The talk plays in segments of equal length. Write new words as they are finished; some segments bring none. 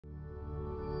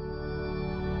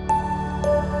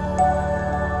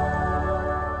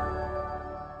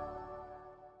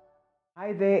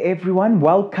Hi there, everyone.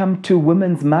 Welcome to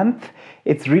Women's Month.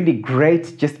 It's really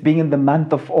great just being in the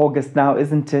month of August now,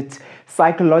 isn't it?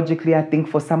 Psychologically, I think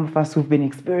for some of us who've been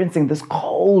experiencing this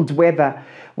cold weather,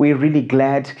 we're really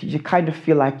glad. You kind of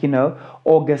feel like,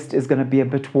 August is going to be a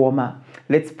bit warmer.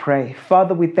 Let's pray.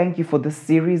 Father, we thank you for this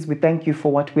series. We thank you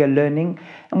for what we are learning.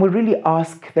 And we really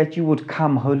ask that you would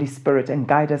come, Holy Spirit, and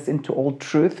guide us into all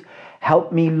truth.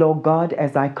 Help me, Lord God,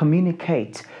 as I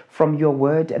communicate from your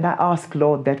word. And I ask,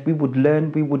 Lord, that we would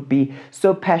learn, we would be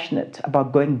so passionate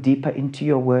about going deeper into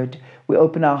your word. We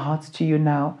open our hearts to you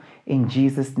now in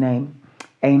Jesus' name.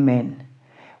 Amen.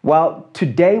 Well,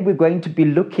 today we're going to be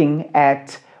looking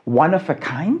at one of a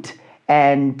kind,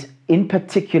 and in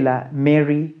particular,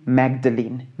 Mary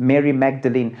Magdalene. Mary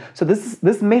Magdalene. So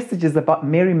this message is about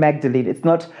Mary Magdalene. It's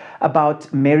not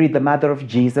about Mary, the mother of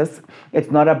Jesus.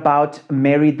 It's not about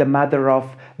Mary, the mother of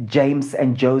James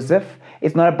and Joseph.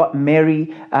 It's not about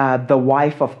Mary, the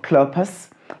wife of Clopas.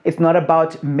 It's not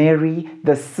about Mary,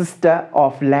 the sister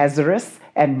of Lazarus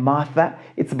and Martha.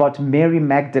 It's about Mary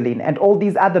Magdalene. And all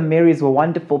these other Marys were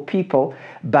wonderful people,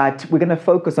 but we're going to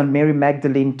focus on Mary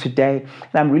Magdalene today.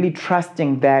 And I'm really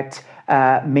trusting that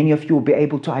many of you will be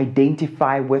able to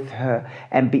identify with her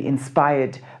and be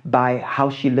inspired by how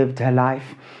she lived her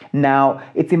life. Now,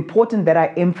 it's important that I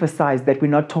emphasize that we're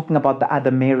not talking about the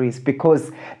other Marys,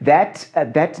 because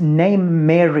that name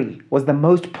Mary was the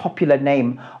most popular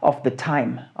name of the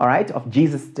time, all right, of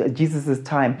Jesus's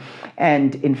time.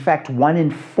 And in fact, 1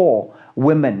 in 4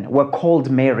 women were called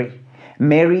Mary.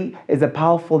 Mary is a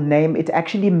powerful name. It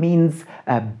actually means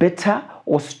bitter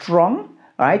or strong,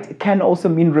 all right? It can also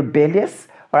mean rebellious.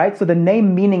 All right, so the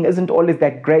name meaning isn't always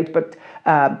that great, but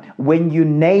when you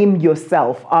name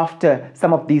yourself after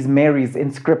some of these Marys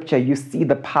in scripture, you see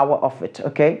the power of it,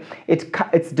 okay?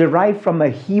 It's derived from a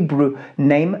Hebrew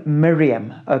name,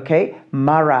 Miriam, okay?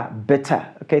 Mara, bitter,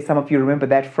 okay? Some of you remember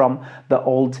that from the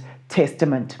Old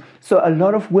Testament. So a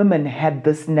lot of women had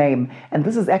this name, and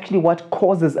this is actually what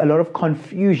causes a lot of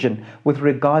confusion with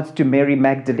regards to Mary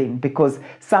Magdalene, because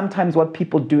sometimes what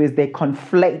people do is they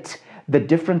conflate the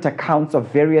different accounts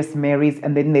of various Marys,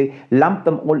 and then they lump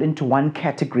them all into one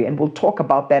category. And we'll talk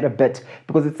about that a bit,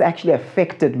 because it's actually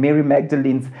affected Mary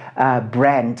Magdalene's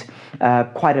brand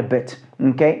quite a bit.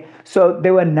 Okay, so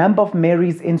there were a number of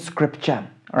Marys in scripture,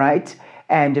 right?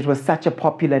 And it was such a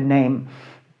popular name.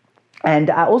 And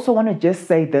I also want to just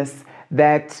say this,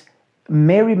 that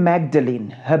Mary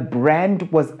Magdalene, her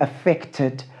brand was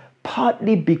affected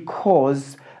partly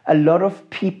because a lot of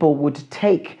people would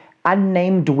take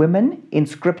unnamed women in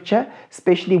scripture,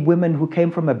 especially women who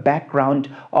came from a background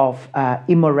of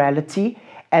immorality,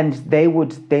 and they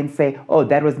would then say, oh,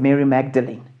 that was Mary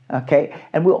Magdalene, okay?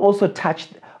 And we'll also touch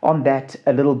on that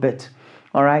a little bit,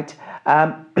 all right?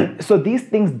 So these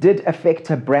things did affect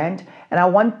her brand, and I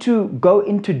want to go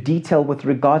into detail with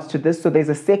regards to this. So there's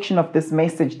a section of this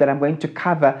message that I'm going to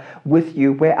cover with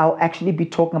you where I'll actually be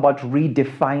talking about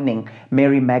redefining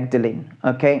Mary Magdalene,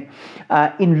 okay?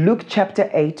 In Luke chapter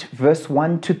 8, verse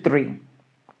 1 to 3,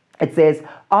 it says,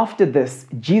 after this,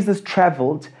 Jesus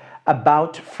traveled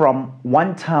about from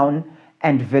one town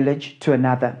and village to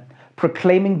another,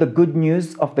 proclaiming the good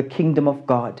news of the kingdom of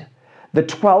God. The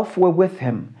 12 were with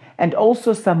him, and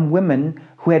also some women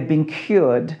who had been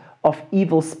cured of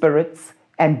evil spirits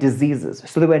and diseases.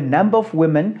 So there were a number of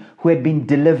women who had been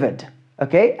delivered,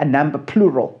 okay? A number,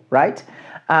 plural, right?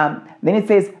 Then it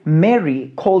says,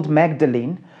 Mary, called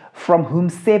Magdalene, from whom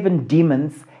 7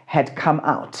 demons had come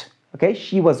out. Okay,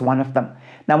 she was one of them.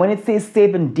 Now, when it says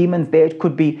 7 demons there, it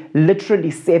could be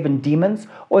literally 7 demons,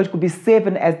 or it could be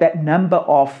 7 as that number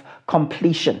of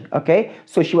completion, okay?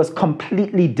 So she was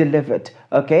completely delivered,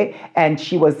 okay? And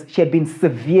she had been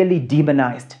severely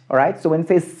demonized, all right? So when it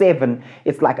says 7,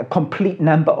 it's like a complete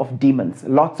number of demons,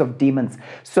 lots of demons.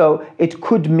 So it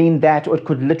could mean that, or it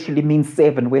could literally mean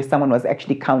 7, where someone was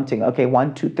actually counting, okay,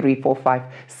 1, 2, 3, 4, 5,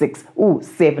 6,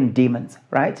 7 demons,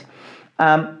 right?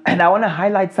 And I want to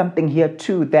highlight something here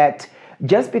too, that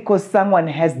just because someone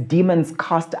has demons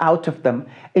cast out of them,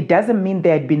 it doesn't mean they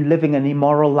had been living an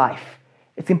immoral life.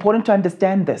 It's important to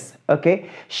understand this, okay?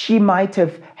 She might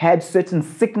have had certain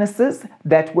sicknesses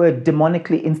that were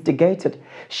demonically instigated.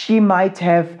 She might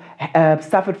have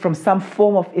suffered from some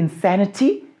form of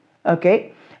insanity,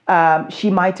 okay? She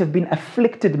might have been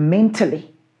afflicted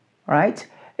mentally, right?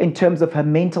 In terms of her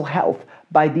mental health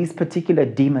by these particular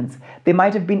demons. There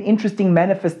might have been interesting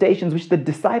manifestations which the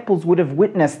disciples would have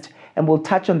witnessed, and we'll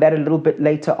touch on that a little bit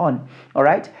later on, all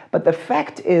right? But the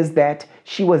fact is that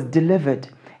she was delivered.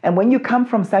 And when you come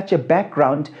from such a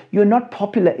background, you're not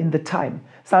popular in the time.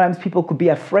 Sometimes people could be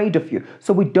afraid of you.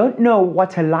 So we don't know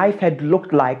what her life had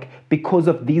looked like because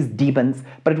of these demons,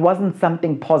 but it wasn't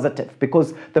something positive,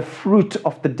 because the fruit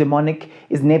of the demonic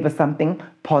is never something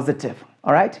positive.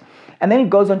 All right? And then it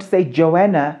goes on to say,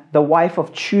 Joanna, the wife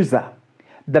of Chusa,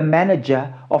 the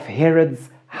manager of Herod's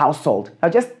household. Now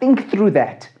just think through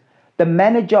that. The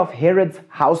manager of Herod's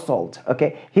household,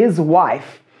 okay? His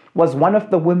wife was one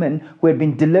of the women who had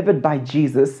been delivered by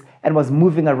Jesus and was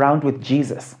moving around with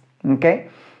Jesus, okay?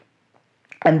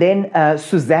 And then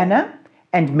Susanna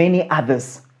and many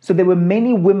others. So there were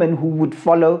many women who would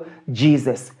follow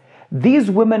Jesus. These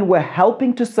women were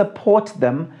helping to support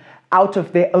them out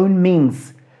of their own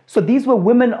means. So these were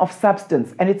women of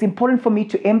substance. And it's important for me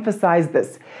to emphasize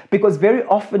this, because very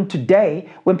often today,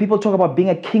 when people talk about being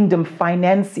a kingdom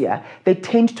financier, they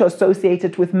tend to associate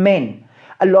it with men.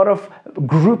 A lot of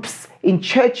groups in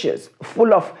churches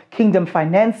full of kingdom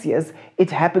financiers,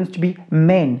 it happens to be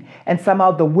men. And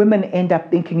somehow the women end up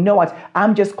thinking, you know what,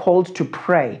 I'm just called to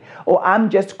pray, or I'm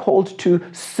just called to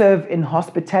serve in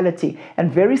hospitality.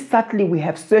 And very subtly, we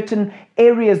have certain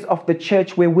areas of the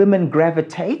church where women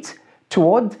gravitate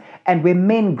towards and where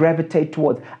men gravitate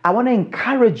towards. I want to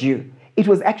encourage you. It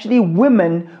was actually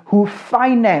women who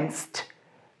financed,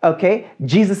 okay,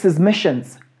 Jesus's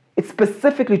missions. It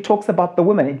specifically talks about the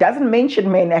women. It doesn't mention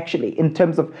men actually in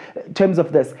terms of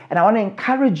this. And I want to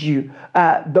encourage you,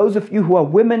 those of you who are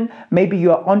women, maybe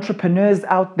you are entrepreneurs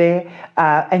out there,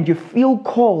 and you feel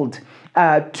called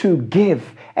to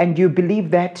give, and you believe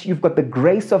that you've got the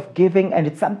grace of giving and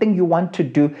it's something you want to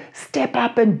do, step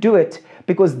up and do it.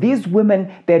 Because these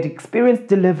women, they had experienced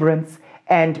deliverance,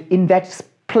 and in that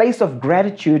place of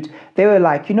gratitude, they were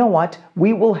like, you know what,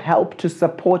 we will help to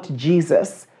support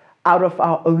Jesus out of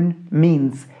our own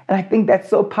means. And I think that's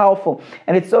so powerful.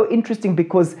 And it's so interesting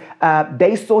because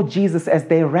they saw Jesus as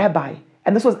their rabbi.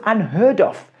 And this was unheard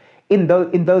of in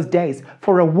those days,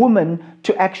 for a woman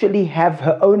to actually have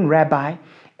her own rabbi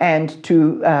and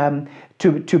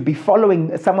to be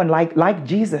following someone like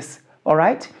Jesus. All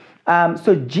right?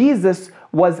 So Jesus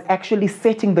was actually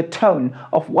setting the tone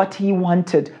of what he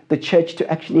wanted the church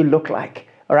to actually look like.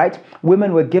 All right?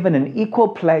 Women were given an equal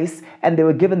place, and they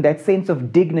were given that sense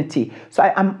of dignity. So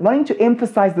I'm wanting to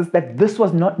emphasize that this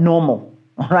was not normal.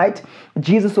 All right?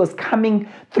 Jesus was coming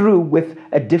through with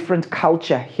a different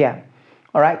culture here.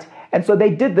 All right? And so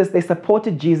they did this. They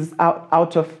supported Jesus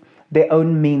out of their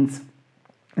own means.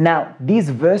 Now, these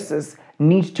verses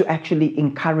need to actually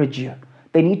encourage you.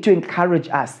 They need to encourage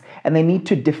us, and they need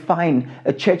to define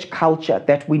a church culture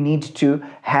that we need to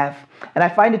have. And I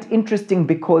find it interesting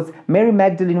because Mary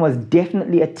Magdalene was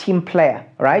definitely a team player,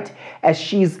 right? As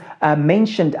she's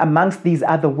mentioned amongst these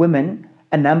other women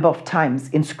a number of times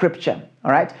in scripture,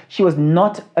 all right? She was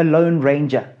not a lone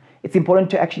ranger. It's important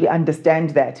to actually understand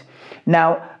that.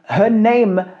 Now, her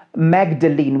name,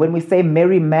 Magdalene, when we say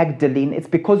Mary Magdalene, it's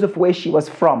because of where she was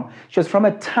from. She was from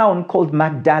a town called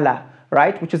Magdala,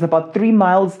 right, which is about 3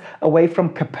 miles away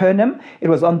from Capernaum. It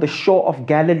was on the shore of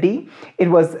Galilee. It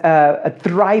was a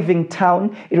thriving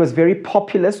town. It was very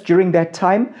populous during that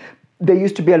time. There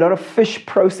used to be a lot of fish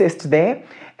processed there.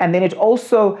 And then it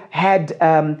also had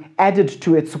added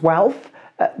to its wealth.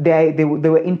 They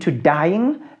were into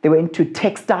dyeing. They were into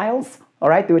textiles. All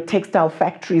right, there were textile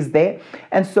factories there.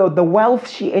 And so the wealth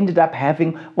she ended up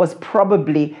having was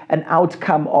probably an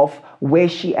outcome of where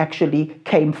she actually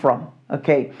came from.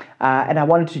 Okay, and I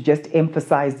wanted to just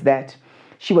emphasize that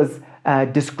she was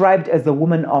described as a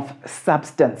woman of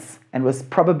substance, and was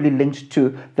probably linked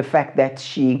to the fact that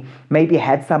she maybe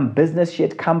had some business she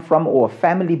had come from, or a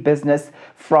family business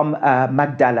from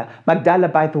Magdala. Magdala,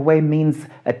 by the way, means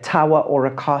a tower or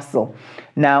a castle.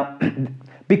 Now,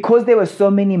 because there were so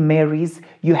many Marys,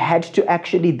 you had to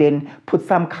actually then put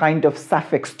some kind of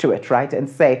suffix to it, right? And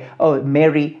say, oh,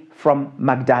 Mary from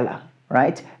Magdala,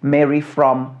 right? Mary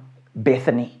from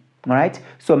Bethany, all right?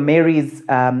 So Mary,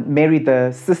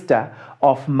 the sister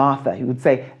of Martha, you would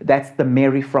say that's the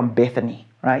Mary from Bethany,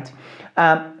 right?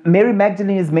 Mary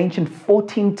Magdalene is mentioned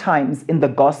 14 times in the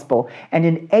gospel, and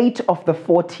in 8 of the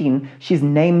 14, she's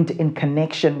named in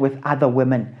connection with other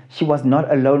women. She was not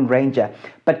a lone ranger.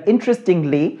 But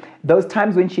interestingly, those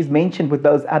times when she's mentioned with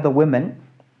those other women,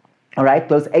 all right,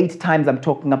 those 8 times I'm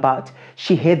talking about,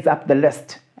 she heads up the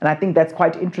list. And I think that's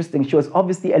quite interesting. She was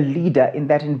obviously a leader in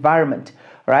that environment,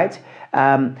 right?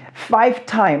 5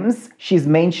 times she's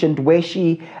mentioned where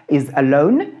she is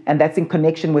alone, and that's in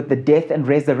connection with the death and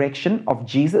resurrection of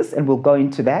Jesus, and we'll go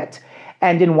into that.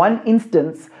 And in one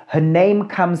instance, her name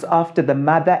comes after the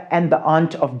mother and the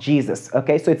aunt of Jesus.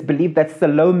 Okay, so it's believed that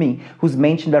Salome, who's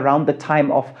mentioned around the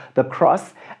time of the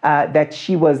cross, that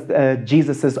she was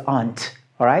Jesus's aunt.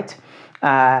 All right.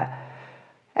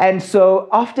 And so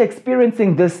after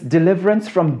experiencing this deliverance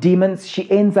from demons, she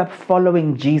ends up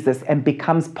following Jesus and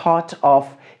becomes part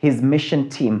of his mission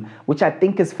team, which I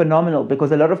think is phenomenal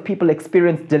because a lot of people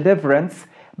experience deliverance,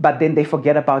 but then they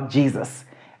forget about Jesus.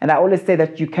 And I always say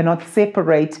that you cannot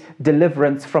separate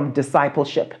deliverance from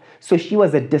discipleship. So she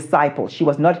was a disciple. She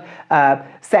was not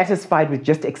satisfied with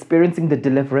just experiencing the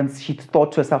deliverance. She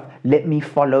thought to herself, let me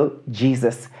follow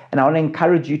Jesus. And I want to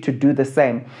encourage you to do the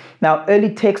same. Now,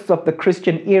 early texts of the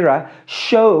Christian era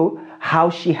show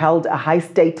how she held a high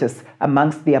status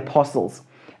amongst the apostles.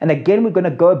 And again, we're going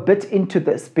to go a bit into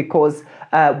this because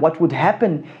what would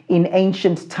happen in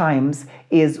ancient times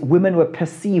is women were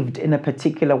perceived in a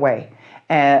particular way,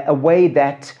 a way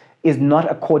that is not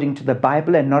according to the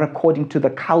Bible and not according to the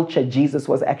culture Jesus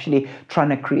was actually trying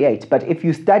to create. But if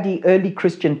you study early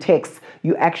Christian texts,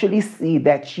 you actually see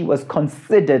that she was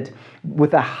considered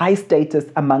with a high status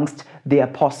amongst the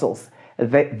apostles.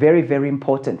 Very, very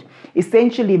important.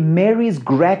 Essentially, Mary's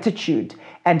gratitude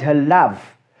and her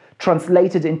love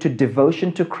translated into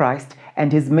devotion to Christ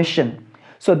and his mission.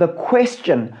 So the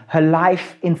question her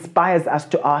life inspires us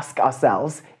to ask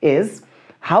ourselves is,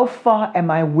 how far am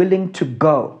I willing to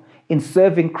go in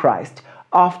serving Christ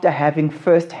after having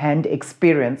first-hand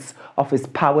experience of his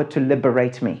power to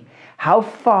liberate me? How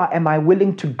far am I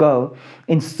willing to go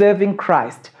in serving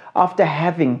Christ after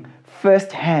having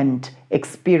first-hand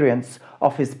experience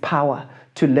of his power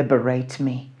to liberate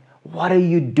me? What are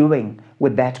you doing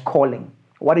with that calling?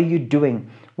 What are you doing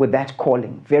with that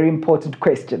calling? Very important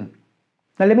question.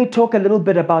 Now, let me talk a little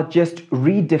bit about just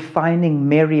redefining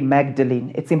Mary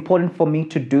Magdalene. It's important for me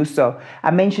to do so.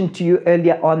 I mentioned to you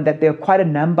earlier on that there are quite a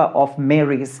number of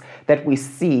Marys that we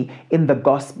see in the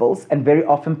Gospels, and very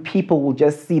often people will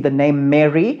just see the name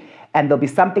Mary, and there'll be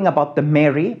something about the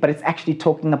Mary, but it's actually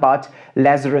talking about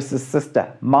Lazarus'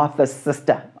 sister, Martha's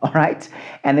sister, all right?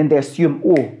 And then they assume,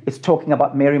 oh, it's talking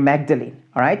about Mary Magdalene,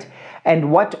 all right?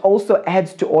 And what also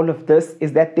adds to all of this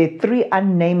is that there are three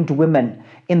unnamed women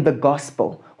in the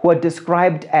gospel who are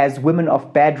described as women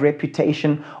of bad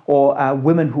reputation or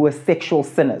women who were sexual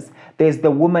sinners. There's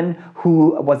the woman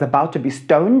who was about to be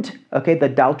stoned, okay, the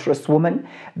adulterous woman.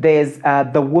 There's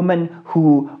the woman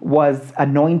who was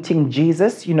anointing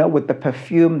Jesus, you know, with the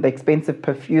perfume, the expensive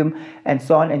perfume, and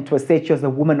so on. And it was said she was a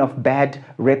woman of bad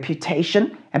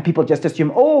reputation. And people just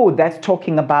assume, oh, that's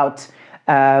talking about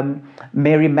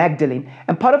Mary Magdalene.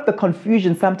 And part of the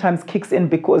confusion sometimes kicks in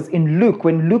because in Luke,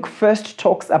 when Luke first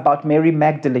talks about Mary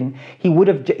Magdalene, he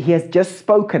has just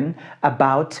spoken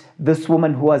about this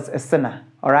woman who was a sinner.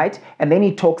 All right, and then he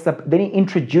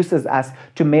introduces us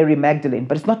to Mary Magdalene,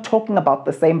 but it's not talking about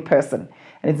the same person.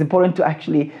 And it's important to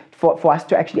actually for us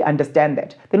to actually understand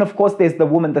that. Then, of course, there's the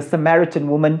woman, the Samaritan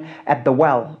woman at the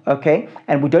well. Okay,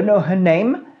 and we don't know her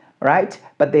name, right?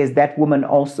 But there's that woman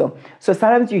also. So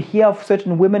sometimes you hear of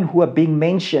certain women who are being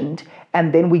mentioned,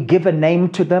 and then we give a name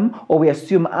to them, or we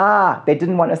assume, they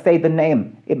didn't want to say the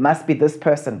name. It must be this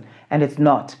person, and it's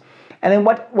not. And then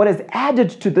what is added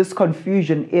to this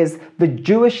confusion is the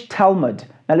Jewish Talmud.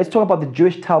 Now let's talk about the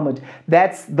Jewish Talmud.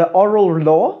 That's the oral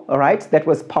law, all right, that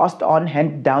was passed on,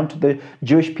 handed down to the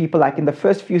Jewish people like in the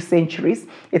first few centuries.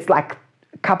 It's like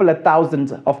a couple of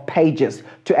thousands of pages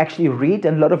to actually read,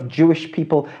 and a lot of Jewish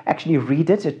people actually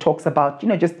read it. It talks about,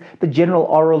 just the general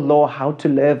oral law, how to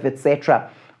live, etc.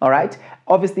 All right.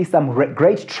 Obviously, some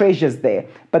great treasures there.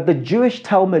 But the Jewish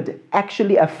Talmud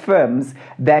actually affirms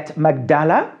that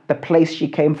Magdala, the place she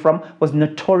came from, was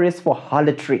notorious for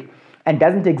harlotry and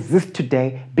doesn't exist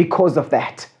today because of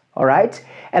that. All right.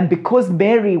 And because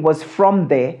Mary was from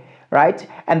there, right?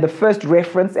 And the first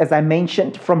reference, as I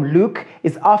mentioned, from Luke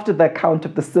is after the account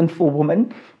of the sinful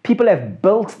woman. People have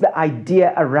built the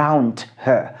idea around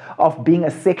her of being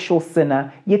a sexual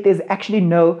sinner, yet there's actually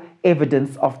no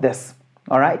evidence of this.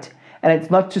 All right. And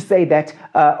it's not to say that,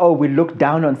 we look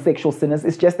down on sexual sinners.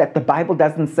 It's just that the Bible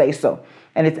doesn't say so.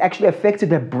 And it's actually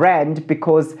affected her brand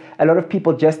because a lot of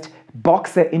people just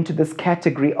box her into this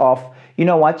category of, you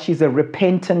know what, she's a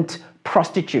repentant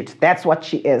prostitute. That's what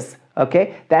she is,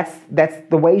 okay? That's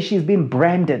the way she's been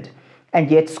branded.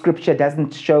 And yet Scripture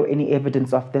doesn't show any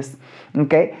evidence of this,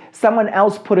 okay? Someone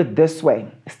else put it this way,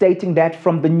 stating that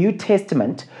from the New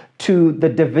Testament to the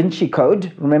Da Vinci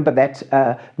Code, remember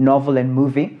that novel and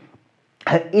movie,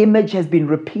 her image has been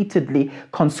repeatedly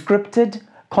conscripted,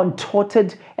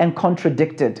 contorted, and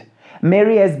contradicted.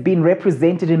 Mary has been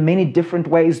represented in many different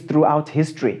ways throughout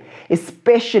history,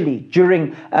 especially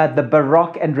during the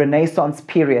Baroque and Renaissance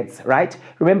periods, right?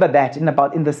 Remember that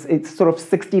it's sort of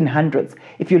 1600s.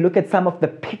 If you look at some of the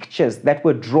pictures that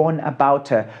were drawn about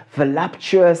her,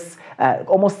 voluptuous,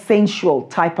 almost sensual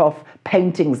type of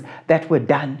paintings that were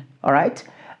done, all right?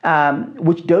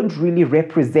 Which don't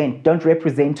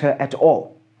represent her at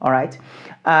all, all right?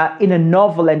 In a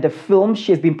novel and a film,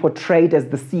 she has been portrayed as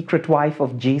the secret wife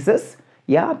of Jesus.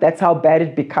 Yeah, that's how bad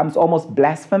it becomes, almost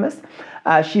blasphemous.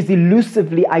 She's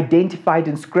elusively identified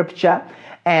in scripture.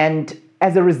 And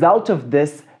as a result of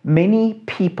this, many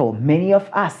people, many of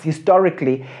us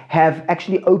historically, have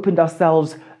actually opened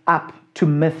ourselves up to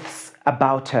myths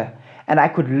about her. And I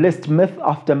could list myth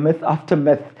after myth after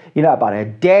myth, about her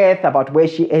death, about where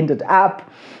she ended up.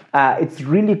 It's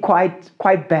really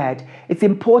quite bad. It's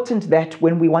important that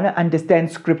when we want to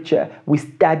understand scripture, we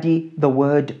study the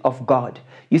word of God.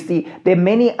 You see, there are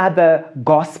many other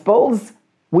gospels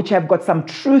which have got some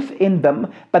truth in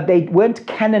them, but they weren't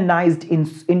canonized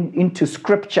into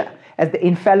scripture as the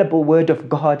infallible word of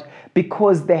God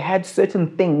because they had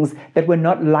certain things that were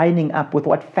not lining up with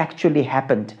what factually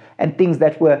happened and things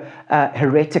that were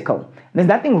heretical. There's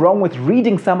nothing wrong with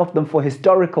reading some of them for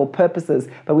historical purposes,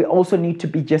 but we also need to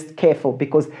be just careful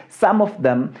because some of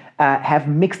them have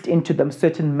mixed into them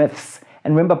certain myths.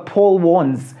 And remember, Paul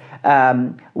warns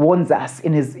us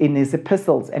in his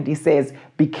epistles, and he says,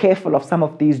 be careful of some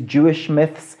of these Jewish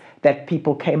myths that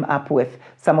people came up with,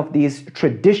 some of these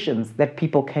traditions that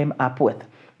people came up with.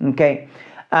 Okay.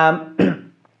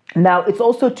 Now, it's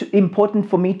also important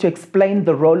for me to explain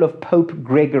the role of Pope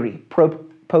Gregory.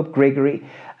 Pope Gregory.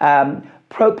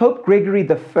 Pope Gregory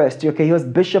the First, okay, he was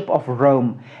Bishop of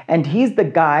Rome. And he's the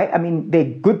guy, there are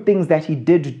good things that he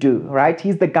did do, right?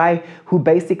 He's the guy who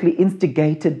basically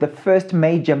instigated the first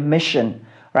major mission,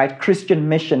 right, Christian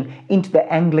mission into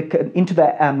the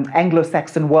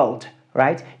Anglo-Saxon world,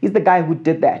 right? He's the guy who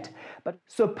did that.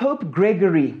 So Pope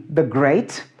Gregory the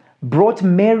Great brought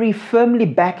Mary firmly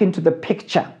back into the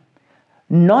picture,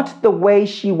 not the way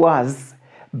she was,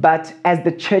 but as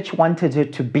the church wanted her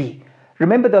to be.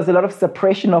 Remember, there was a lot of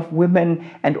suppression of women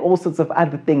and all sorts of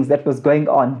other things that was going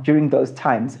on during those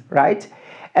times, right?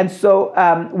 And so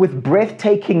with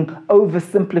breathtaking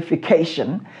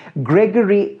oversimplification,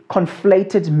 Gregory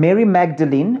conflated Mary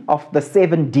Magdalene of the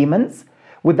 7 demons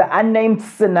with the unnamed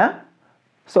sinner,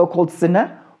 so-called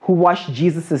sinner, who washed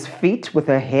Jesus' feet with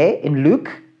her hair in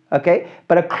Luke, okay?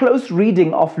 But a close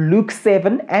reading of Luke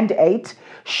 7 and 8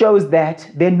 shows that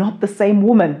they're not the same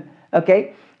woman,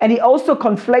 okay? And he also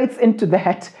conflates into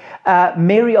that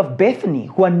Mary of Bethany,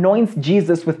 who anoints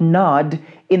Jesus with nard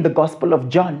in the Gospel of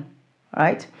John,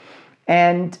 right?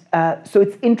 And so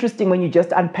it's interesting when you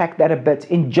just unpack that a bit.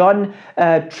 In John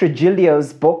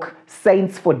Trigilio's book,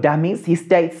 Saints for Dummies, he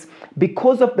states,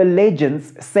 because of the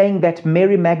legends saying that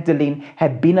Mary Magdalene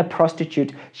had been a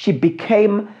prostitute, she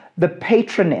became the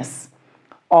patroness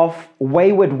of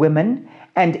wayward women.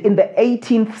 And in the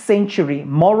 18th century,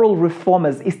 moral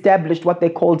reformers established what they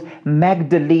called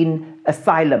Magdalene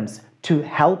asylums to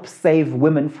help save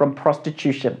women from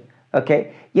prostitution.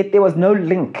 Okay? Yet there was no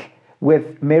link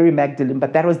with Mary Magdalene,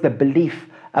 but that was the belief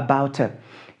about her.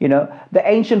 The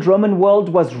ancient Roman world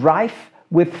was rife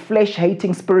with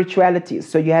flesh-hating spiritualities.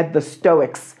 So you had the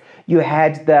Stoics, you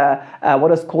had the what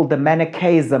was called the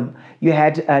Manichaeism, you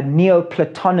had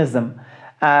Neoplatonism,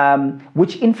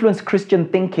 which influenced Christian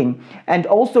thinking and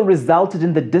also resulted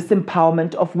in the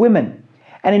disempowerment of women.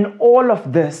 And in all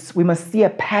of this, we must see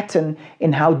a pattern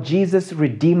in how Jesus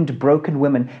redeemed broken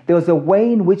women. There was a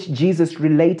way in which Jesus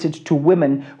related to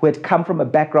women who had come from a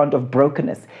background of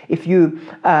brokenness. If you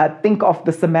think of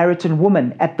the Samaritan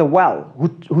woman at the well,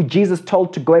 who Jesus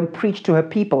told to go and preach to her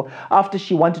people after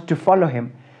she wanted to follow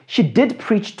him, she did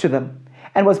preach to them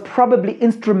and was probably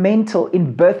instrumental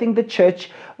in birthing the church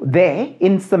there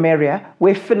in Samaria,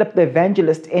 where Philip the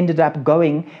evangelist ended up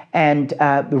going and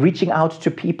reaching out to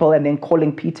people and then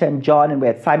calling Peter and John, and we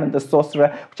had Simon the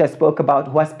sorcerer, who I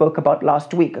spoke about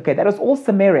last week. Okay, that was all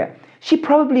Samaria. She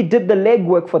probably did the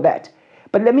legwork for that.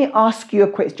 But let me ask you a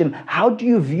question. How do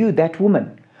you view that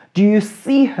woman? Do you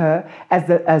see her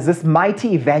as this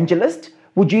mighty evangelist?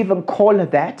 Would you even call her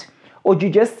that? Or do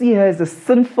you just see her as a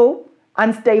sinful,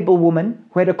 unstable woman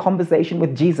who had a conversation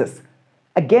with Jesus?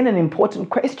 Again, an important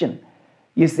question,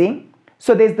 you see?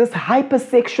 So there's this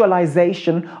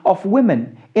hypersexualization of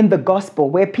women in the gospel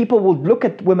where people will look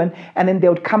at women and then they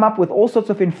would come up with all sorts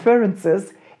of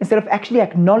inferences instead of actually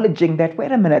acknowledging that,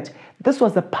 wait a minute, this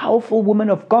was a powerful woman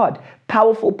of God,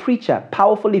 powerful preacher,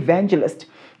 powerful evangelist,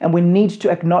 and we need to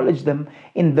acknowledge them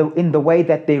in the way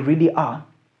that they really are.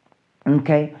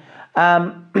 Okay?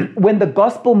 When the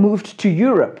gospel moved to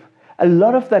Europe, a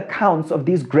lot of the accounts of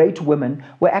these great women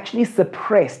were actually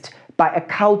suppressed by a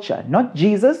culture, not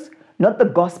Jesus, not the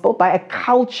gospel, by a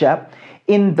culture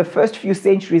in the first few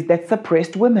centuries that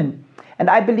suppressed women. And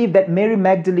I believe that Mary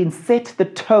Magdalene set the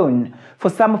tone for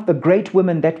some of the great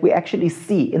women that we actually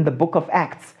see in the book of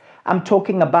Acts. I'm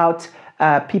talking about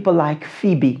people like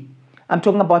Phoebe. I'm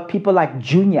talking about people like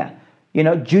Junia. You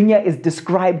know, Junia is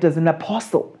described as an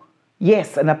apostle.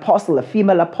 Yes, an apostle, a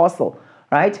female apostle,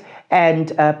 right?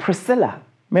 And Priscilla.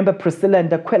 Remember Priscilla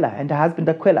and Aquila and her husband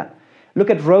Aquila. Look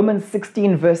at Romans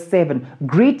 16 verse 7.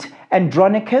 Greet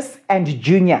Andronicus and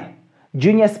Junia.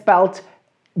 Junia spelled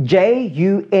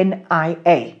Junia.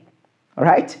 All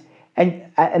right?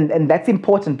 And that's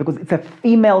important because it's a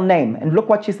female name. And look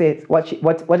what she says, what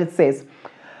it says.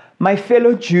 My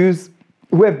fellow Jews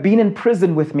who have been in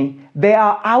prison with me, they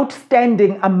are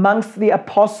outstanding amongst the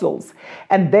apostles,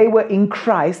 and they were in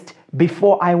Christ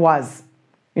before I was.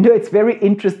 You know, it's very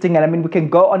interesting, and I mean, we can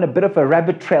go on a bit of a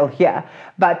rabbit trail here,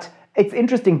 but it's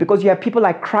interesting because you have people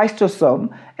like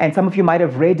Chrysostom, and some of you might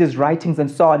have read his writings and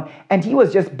so on, and he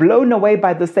was just blown away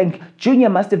by this, saying Junia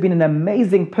must have been an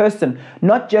amazing person,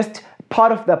 not just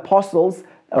part of the apostles,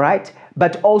 right,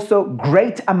 but also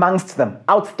great amongst them,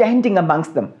 outstanding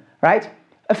amongst them, right?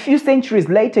 A few centuries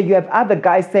later, you have other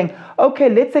guys saying, okay,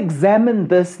 let's examine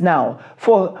this now.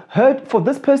 For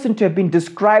this person to have been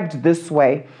described this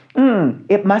way,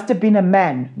 it must have been a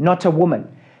man, not a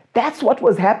woman. That's what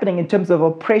was happening in terms of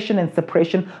oppression and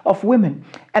suppression of women.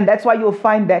 And that's why you'll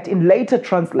find that in later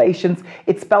translations,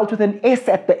 it's spelled with an S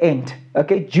at the end,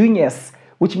 okay, Junius,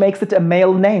 which makes it a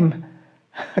male name,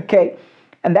 okay?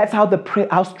 And that's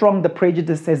how strong the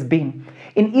prejudice has been.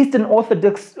 In Eastern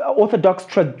Orthodox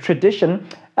tradition,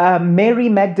 Mary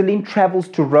Magdalene travels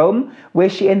to Rome, where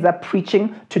she ends up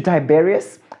preaching to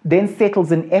Tiberius, then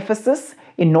settles in Ephesus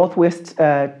in northwest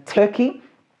Turkey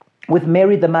with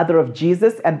Mary, the mother of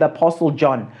Jesus, and the Apostle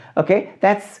John. Okay,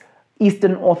 that's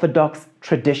Eastern Orthodox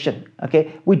tradition.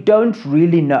 Okay, we don't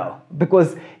really know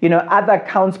because, you know, other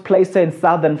accounts place her in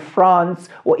southern France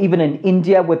or even in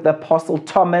India with the Apostle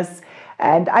Thomas.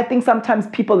 And I think sometimes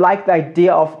people like the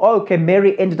idea of, oh, okay,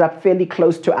 Mary ended up fairly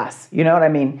close to us. You know what I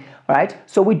mean? Right?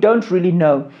 So we don't really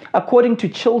know. According to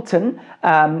Chilton,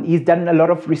 he's done a lot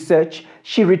of research.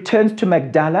 She returns to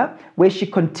Magdala, where she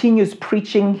continues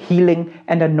preaching, healing,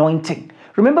 and anointing.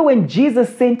 Remember when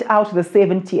Jesus sent out the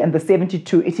 70 and the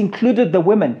 72, it included the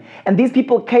women. And these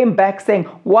people came back saying,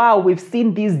 wow, we've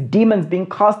seen these demons being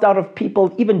cast out of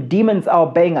people. Even demons are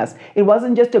obeying us. It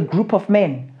wasn't just a group of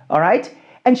men. All right?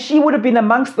 And she would have been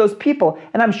amongst those people.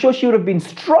 And I'm sure she would have been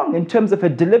strong in terms of her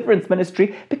deliverance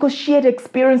ministry because she had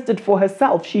experienced it for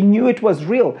herself. She knew it was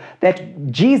real,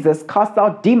 that Jesus cast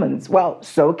out demons. Well,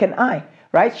 so can I,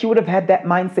 right? She would have had that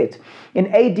mindset.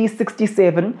 In AD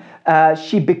 67,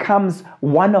 she becomes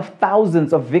one of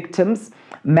thousands of victims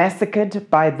massacred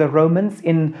by the Romans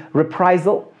in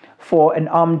reprisal for an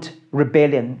armed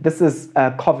rebellion. This is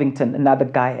Covington, another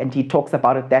guy, and he talks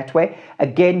about it that way.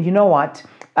 Again, you know what?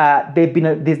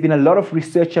 There's been a lot of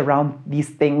research around these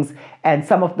things, and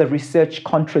some of the research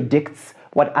contradicts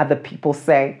what other people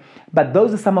say. But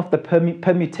those are some of the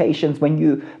permutations when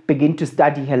you begin to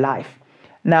study her life.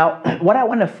 Now, what I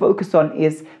want to focus on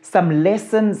is some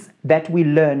lessons that we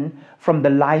learn from the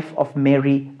life of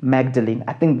Mary Magdalene.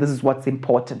 I think this is what's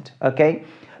important, okay?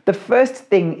 The first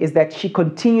thing is that she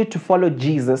continued to follow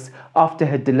Jesus after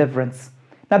her deliverance.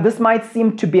 Now, this might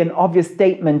seem to be an obvious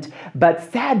statement, but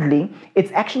sadly,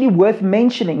 it's actually worth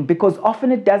mentioning because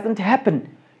often it doesn't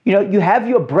happen. You know, you have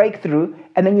your breakthrough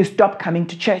and then you stop coming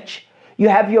to church. You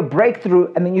have your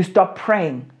breakthrough and then you stop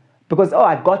praying because, oh,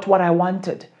 I got what I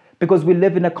wanted, because we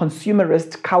live in a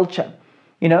consumerist culture.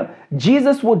 You know,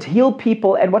 Jesus would heal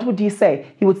people, and what would he say?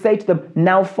 He would say to them,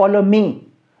 now follow me.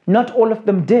 Not all of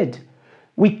them did.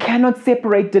 We cannot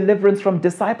separate deliverance from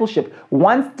discipleship.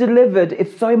 Once delivered,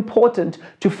 it's so important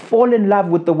to fall in love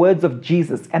with the words of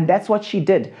Jesus. And that's what she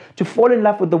did, to fall in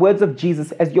love with the words of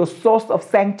Jesus as your source of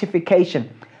sanctification.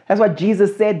 That's what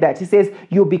Jesus said that. He says,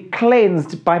 you'll be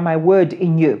cleansed by my word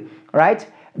in you, right?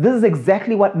 This is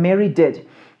exactly what Mary did,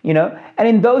 you know. And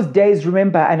in those days,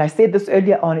 remember, and I said this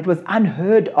earlier on, it was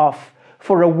unheard of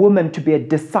for a woman to be a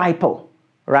disciple,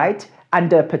 right,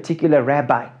 under a particular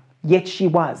rabbi. Yet she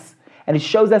was. And it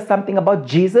shows us something about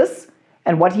Jesus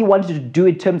and what he wanted to do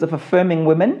in terms of affirming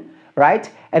women, right?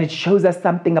 And it shows us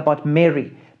something about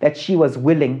Mary, that she was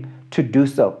willing to do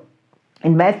so.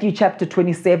 In Matthew chapter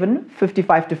 27,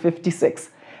 55 to 56,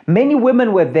 many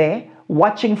women were there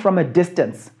watching from a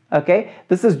distance, Okay,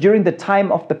 this is during the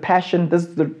time of the Passion. This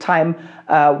is the time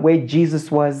where Jesus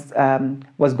was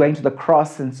going to the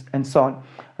cross and so on,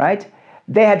 right?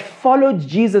 They had followed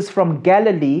Jesus from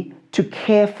Galilee to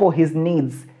care for his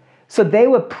needs. So they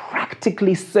were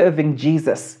practically serving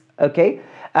Jesus, okay?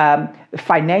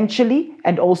 Financially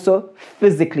and also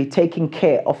physically taking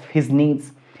care of his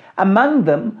needs. Among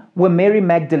them were Mary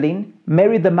Magdalene,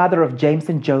 Mary the mother of James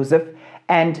and Joseph,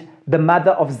 and the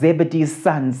mother of Zebedee's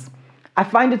sons. I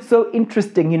find it so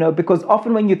interesting, because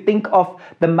often when you think of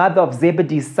the mother of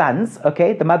Zebedee's sons,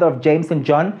 okay, the mother of James and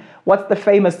John, what's the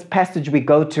famous passage we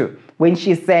go to? When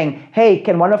she's saying, hey,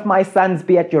 can one of my sons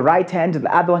be at your right hand and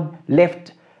the other one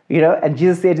left? And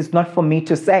Jesus said, it's not for me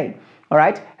to say, all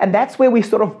right? And that's where we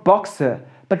sort of box her.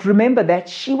 But remember that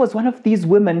she was one of these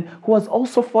women who was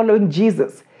also following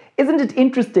Jesus. Isn't it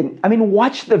interesting? I mean,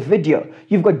 watch the video.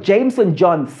 You've got James and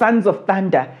John, sons of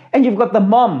thunder, and you've got the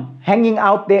mom hanging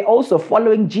out there also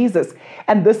following Jesus.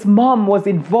 And this mom was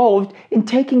involved in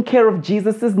taking care of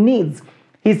Jesus's needs,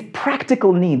 his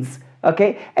practical needs,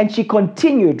 okay? And she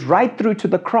continued right through to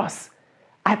the cross.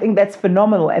 I think that's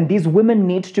phenomenal, and these women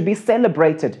need to be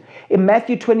celebrated. In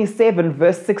Matthew 27,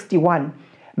 verse 61,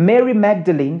 Mary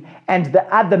Magdalene and the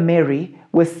other Mary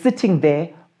were sitting there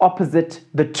opposite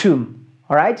the tomb,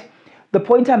 all right? The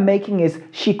point I'm making is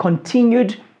she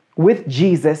continued with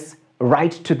Jesus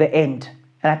right to the end.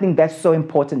 And I think that's so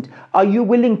important. Are you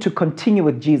willing to continue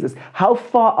with Jesus? How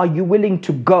far are you willing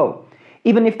to go?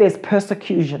 Even if there's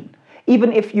persecution,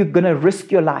 even if you're going to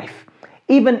risk your life,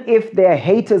 even if there are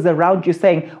haters around you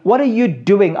saying, what are you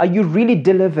doing? Are you really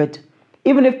delivered?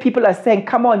 Even if people are saying,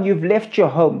 come on, you've left your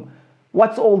home.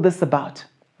 What's all this about,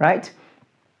 right?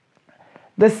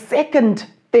 The second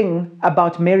thing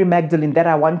about Mary Magdalene that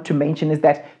I want to mention is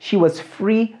that she was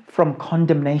free from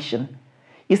condemnation.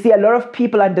 You see, a lot of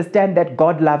people understand that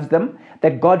God loves them,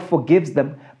 that God forgives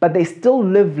them, but they still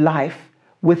live life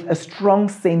with a strong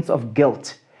sense of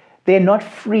guilt. They're not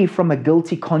free from a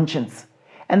guilty conscience.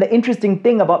 And the interesting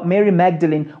thing about Mary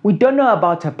Magdalene, we don't know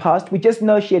about her past. We just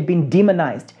know she had been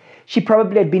demonized. She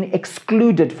probably had been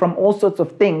excluded from all sorts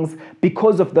of things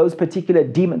because of those particular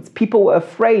demons. People were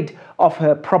afraid of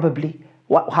her probably,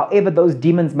 however those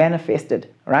demons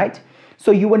manifested, right?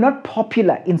 So you were not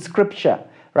popular in scripture,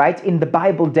 right? In the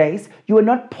Bible days, you were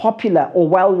not popular or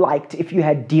well-liked if you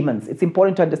had demons. It's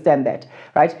important to understand that,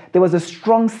 right? There was a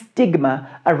strong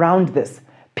stigma around this.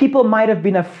 People might have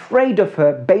been afraid of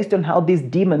her based on how these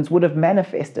demons would have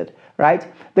manifested, right?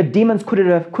 The demons could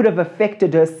have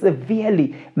affected her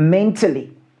severely,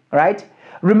 mentally, right?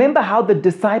 Remember how the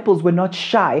disciples were not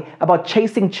shy about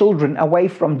chasing children away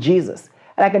from Jesus.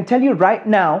 And I can tell you right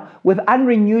now, with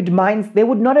unrenewed minds, they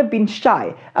would not have been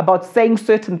shy about saying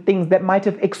certain things that might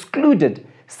have excluded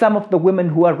some of the women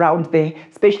who are around there,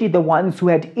 especially the ones who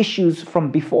had issues from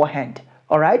beforehand,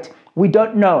 all right? We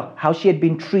don't know how she had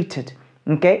been treated.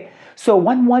 Okay, so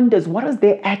one wonders, what is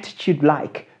their attitude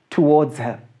like towards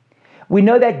her? We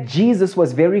know that Jesus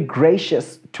was very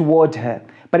gracious toward her,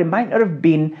 but it might not have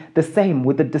been the same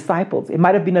with the disciples. It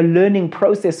might have been a learning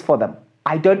process for them.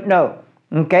 I don't know.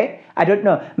 Okay, I don't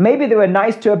know. Maybe they were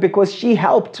nice to her because she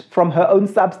helped from her own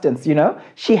substance,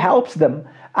 She helped them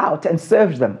out and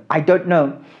served them. I don't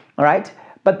know. All right.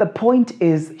 But the point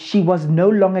is, she was no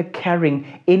longer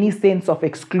carrying any sense of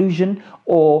exclusion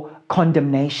or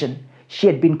condemnation. She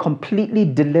had been completely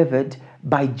delivered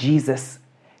by Jesus.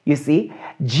 You see,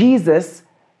 Jesus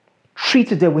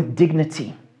treated her with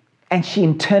dignity, and she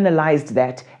internalized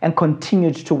that and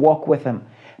continued to walk with him.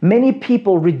 Many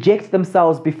people reject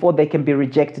themselves before they can be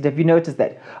rejected. Have you noticed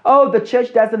that? Oh, the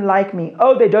church doesn't like me.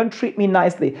 Oh, they don't treat me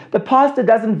nicely. The pastor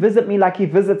doesn't visit me like he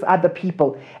visits other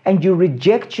people. And you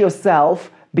reject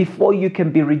yourself before you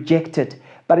can be rejected.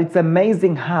 But it's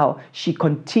amazing how she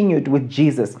continued with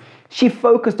Jesus. She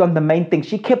focused on the main thing.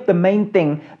 She kept the main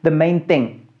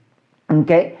thing,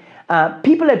 okay?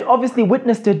 People had obviously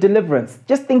witnessed her deliverance.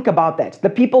 Just think about that. The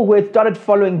people who had started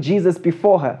following Jesus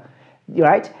before her,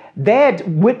 right? They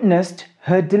had witnessed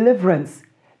her deliverance.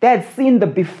 They had seen the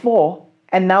before,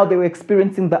 and now they were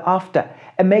experiencing the after.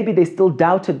 And maybe they still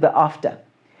doubted the after.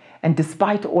 And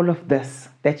despite all of this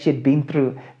that she had been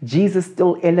through, Jesus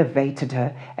still elevated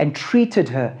her and treated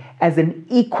her as an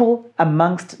equal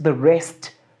amongst the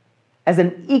rest,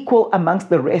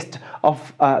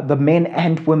 of the men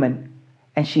and women.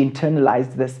 And she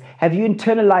internalized this. Have you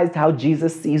internalized how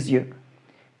Jesus sees you?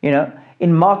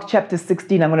 In Mark chapter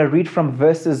 16, I'm going to read from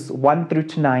verses 1 through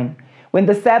to 9. When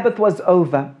the Sabbath was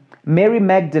over, Mary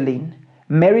Magdalene,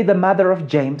 Mary the mother of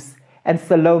James, and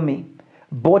Salome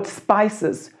bought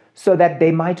spices so that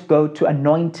they might go to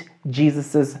anoint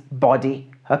Jesus's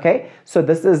body. Okay, so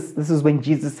this is when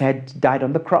Jesus had died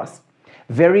on the cross.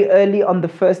 Very early on the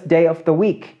first day of the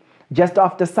week, just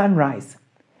after sunrise,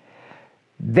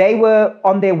 they were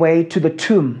on their way to the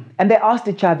tomb, and they asked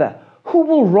each other, "Who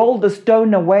will roll the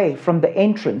stone away from the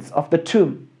entrance of the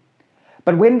tomb?"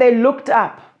 But when they looked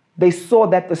up, they saw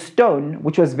that the stone,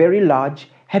 which was very large,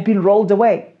 had been rolled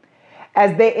away.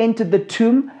 As they entered the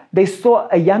tomb, they saw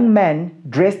a young man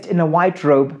dressed in a white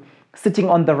robe sitting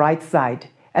on the right side,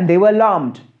 and they were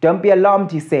alarmed. "Don't be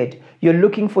alarmed," he said. "You're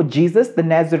looking for Jesus, the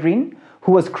Nazarene,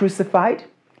 who was crucified.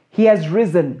 He has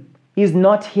risen. He is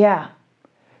not here.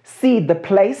 See the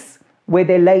place where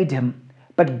they laid him.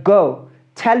 But go,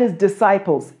 tell his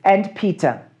disciples and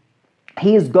Peter,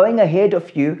 he is going ahead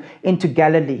of you into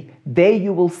Galilee. There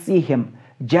you will see him,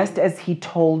 just as he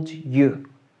told you."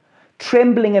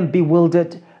 Trembling and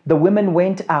bewildered, the women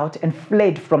went out and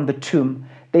fled from the tomb.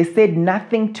 They said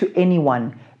nothing to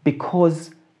anyone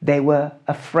because they were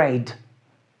afraid.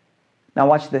 Now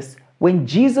watch this. When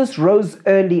Jesus rose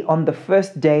early on the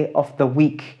first day of the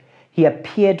week, he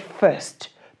appeared first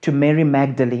to Mary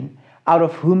Magdalene, out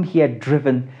of whom he had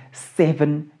driven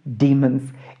 7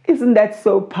 demons. Isn't that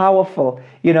so powerful?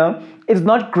 It's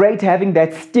not great having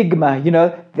that stigma,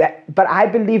 but I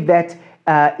believe that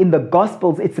in the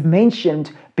Gospels it's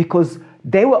mentioned because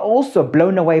they were also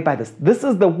blown away by this. This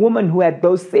is the woman who had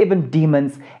those 7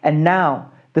 demons, and now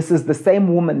this is the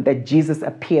same woman that Jesus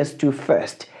appears to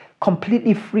first,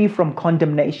 completely free from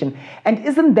condemnation. And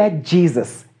isn't that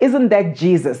Jesus? Isn't that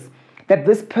Jesus? That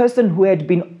this person who had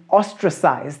been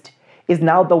ostracized is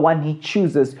now the one he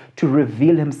chooses to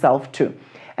reveal himself to.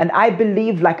 And I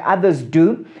believe, like others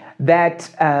do, that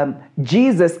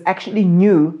Jesus actually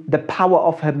knew the power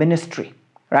of her ministry,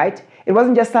 right? It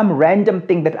wasn't just some random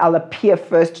thing that I'll appear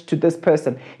first to this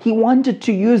person. He wanted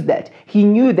to use that. He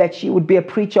knew that she would be a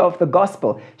preacher of the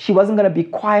gospel. She wasn't going to be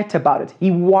quiet about it.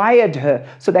 He wired her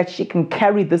so that she can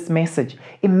carry this message.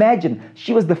 Imagine,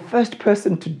 she was the first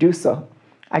person to do so.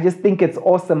 I just think it's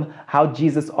awesome how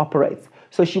Jesus operates.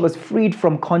 So she was freed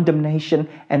from condemnation,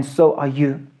 and so are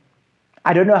you.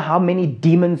 I don't know how many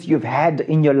demons you've had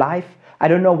in your life. I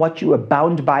don't know what you were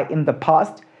bound by in the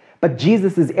past, but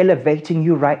Jesus is elevating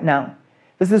you right now.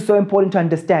 This is so important to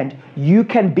understand. You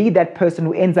can be that person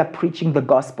who ends up preaching the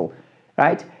gospel,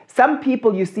 right? Some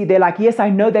people, you see, they're like, yes, I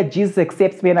know that Jesus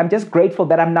accepts me, and I'm just grateful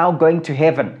that I'm now going to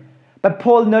heaven. But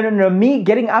Paul, no, me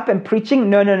getting up and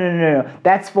preaching, no.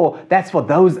 That's for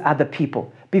those other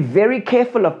people. Be very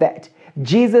careful of that.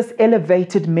 Jesus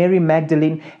elevated Mary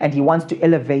Magdalene, and he wants to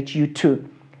elevate you too.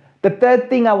 The third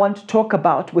thing I want to talk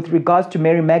about with regards to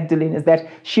Mary Magdalene is that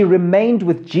she remained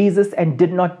with Jesus and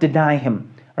did not deny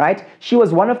him, right? She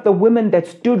was one of the women that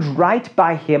stood right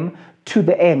by him to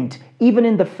the end, even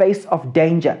in the face of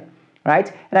danger,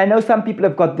 right? And I know some people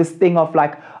have got this thing of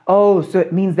like, oh, so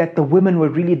it means that the women were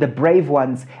really the brave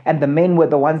ones and the men were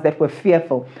the ones that were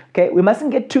fearful. Okay, we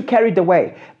mustn't get too carried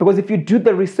away, because if you do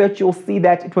the research, you'll see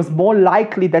that it was more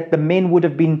likely that the men would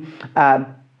have been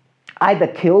either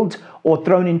killed or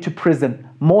thrown into prison,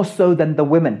 more so than the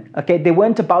women. Okay, they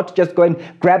weren't about to just go and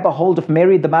grab a hold of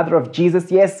Mary, the mother of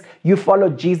Jesus. Yes, you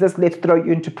followed Jesus, let's throw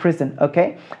you into prison.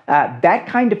 Okay, that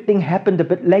kind of thing happened a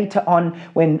bit later on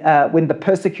when the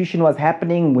persecution was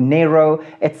happening, with Nero,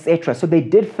 etc. So they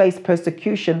did face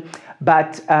persecution,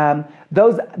 but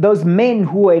those men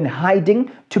who were in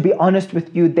hiding, to be honest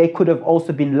with you, they could have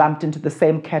also been lumped into the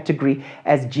same category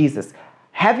as Jesus.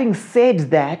 Having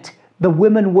said that, the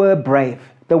women were brave.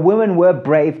 The women were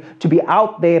brave to be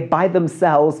out there by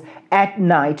themselves at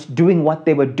night doing what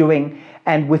they were doing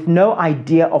and with no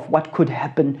idea of what could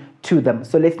happen to them.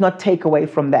 So let's not take away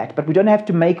from that. But we don't have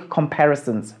to make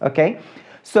comparisons, okay?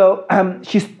 So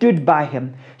she stood by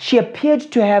him. She appeared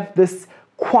to have this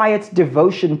quiet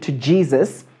devotion to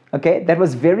Jesus, okay, that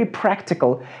was very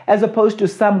practical, as opposed to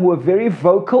some who were very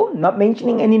vocal, not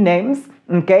mentioning any names,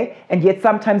 okay, and yet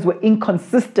sometimes were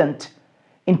inconsistent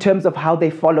in terms of how they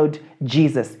followed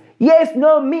Jesus. Yes,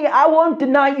 no, me, I won't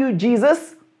deny you,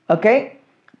 Jesus. Okay?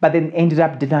 But then ended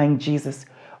up denying Jesus.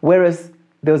 Whereas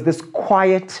there was this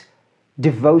quiet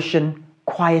devotion,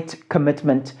 quiet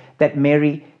commitment that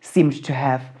Mary seemed to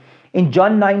have. In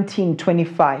John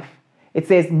 19:25, it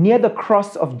says, near the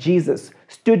cross of Jesus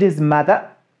stood his mother.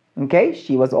 Okay?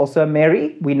 She was also a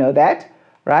Mary. We know that,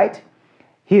 right?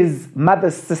 His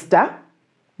mother's sister.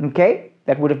 Okay?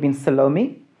 That would have been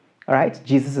Salome. All right,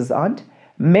 Jesus' aunt,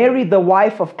 Mary, the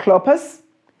wife of Clopas,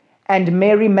 and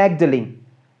Mary Magdalene.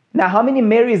 Now, how many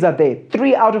Marys are there?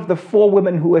 3 out of the 4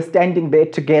 women who were standing there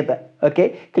together.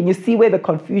 Okay, can you see where the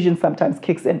confusion sometimes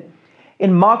kicks in?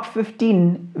 In Mark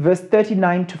 15, verse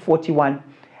 39 to 41,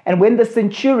 and when the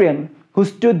centurion who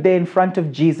stood there in front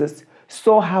of Jesus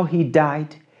saw how he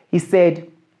died, he said,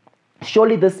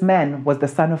 "Surely this man was the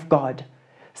Son of God."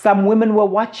 Some women were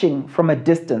watching from a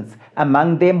distance.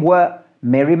 Among them were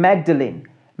Mary Magdalene,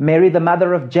 Mary the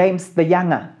mother of James the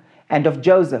younger, and of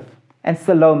Joseph, and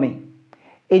Salome.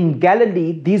 In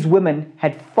Galilee, these women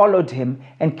had followed him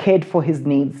and cared for his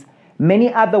needs.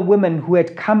 Many other women who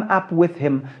had come up with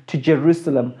him to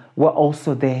Jerusalem were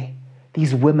also there.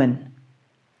 These women,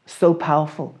 so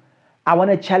powerful. I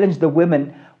want to challenge the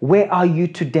women. Where are you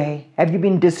today? Have you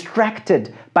been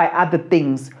distracted by other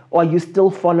things, or are you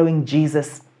still following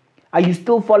Jesus? Are you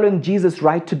still following Jesus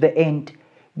right to the end?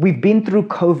 We've been through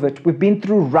COVID. We've been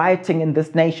through rioting in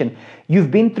this nation.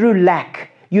 You've been through lack.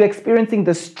 You're experiencing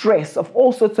the stress of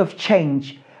all sorts of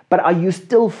change. But are you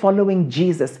still following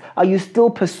Jesus? Are you still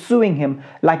pursuing him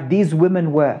like these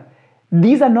women were?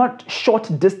 These are not short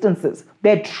distances. They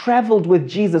had traveled with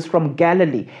Jesus from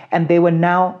Galilee, and they were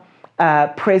now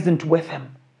present with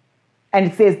him. And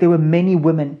it says there were many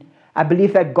women. I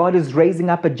believe that God is raising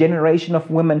up a generation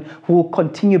of women who will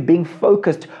continue being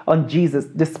focused on Jesus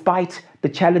despite the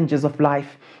challenges of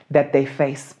life that they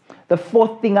face. The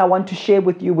fourth thing I want to share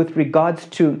with you with regards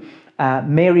to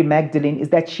Mary Magdalene is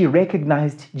that she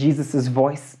recognized Jesus'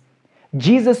 voice.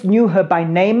 Jesus knew her by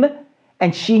name,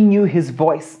 and she knew his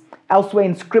voice. Elsewhere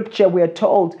in scripture, we are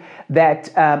told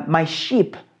that my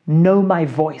sheep know my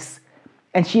voice.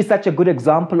 And she's such a good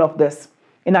example of this.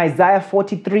 In Isaiah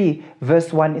 43,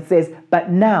 verse 1, it says, "But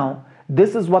now,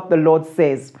 this is what the Lord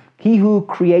says, He who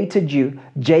created you,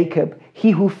 Jacob, he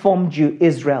who formed you,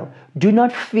 Israel, do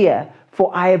not fear,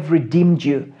 for I have redeemed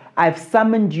you. I have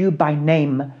summoned you by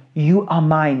name. You are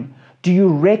mine." Do you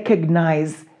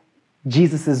recognize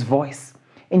Jesus' voice?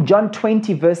 In John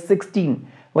 20, verse 16,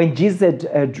 when Jesus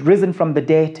had risen from the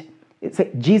dead,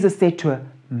 Jesus said to her,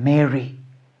 "Mary,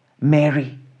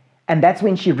 Mary." And that's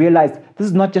when she realized, this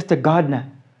is not just a gardener.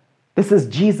 This is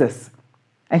Jesus.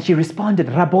 And she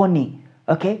responded, "Rabboni,"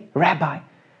 okay, Rabbi.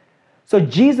 So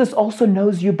Jesus also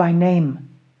knows you by name.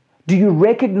 Do you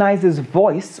recognize his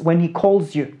voice when he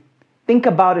calls you? Think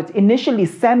about it. Initially,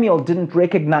 Samuel didn't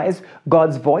recognize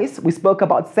God's voice. We spoke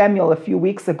about Samuel a few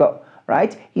weeks ago,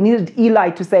 right? He needed Eli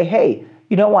to say, "Hey,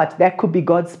 you know what? That could be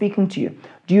God speaking to you."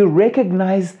 Do you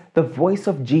recognize the voice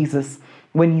of Jesus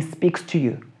when he speaks to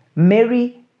you?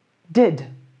 Mary did.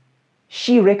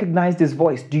 She recognized his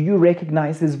voice. Do you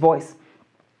recognize his voice?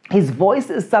 His voice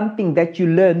is something that you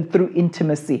learn through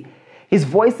intimacy. His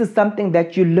voice is something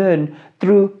that you learn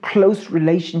through close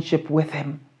relationship with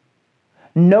him.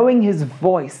 Knowing his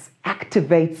voice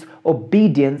activates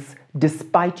obedience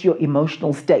despite your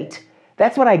emotional state.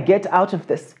 That's what I get out of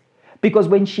this. Because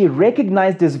when she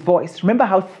recognized his voice, remember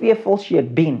how fearful she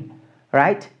had been,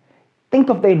 right? Think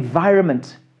of the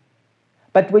environment.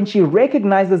 But when she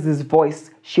recognizes his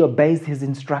voice, she obeys his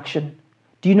instruction.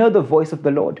 Do you know the voice of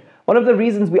the Lord? One of the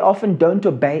reasons we often don't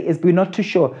obey is we're not too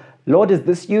sure. Lord, is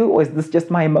this you or is this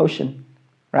just my emotion?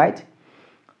 Right?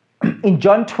 In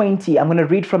John 20, I'm going to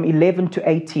read from 11 to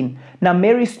 18. "Now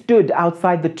Mary stood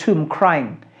outside the tomb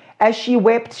crying. As she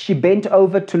wept, she bent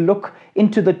over to look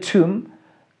into the tomb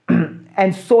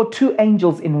and saw two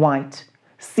angels in white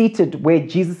seated where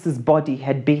Jesus' body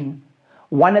had been,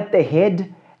 one at the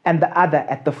head and the other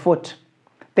at the foot.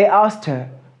 They asked her,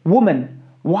 'Woman,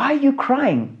 why are you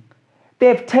crying?' 'They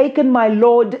have taken my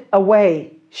Lord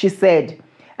away,' she said,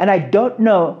 'and I don't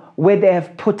know where they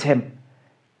have put him.'"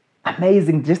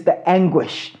 Amazing, just the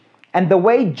anguish. And the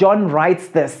way John writes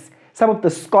this, some of the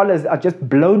scholars are just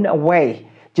blown away,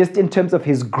 just in terms of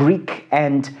his Greek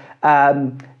and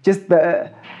just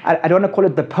I don't want to call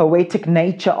it the poetic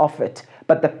nature of it,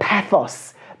 but the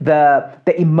pathos,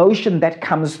 the emotion that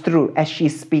comes through as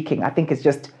she's speaking. I think it's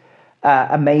just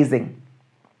amazing.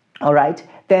 All right.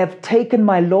 "They have taken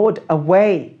my Lord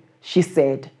away," she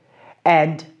said,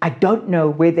 "and I don't know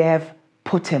where they have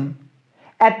put him."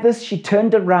 At this, she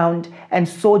turned around and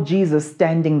saw Jesus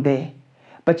standing there,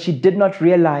 but she did not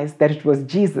realize that it was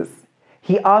Jesus.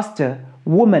 He asked her,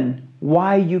 "Woman,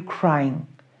 why are you crying?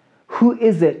 Who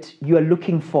is it you are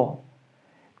looking for?"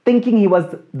 Thinking he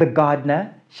was the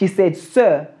gardener, she said,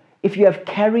 "Sir, if you have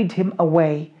carried him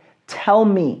away, tell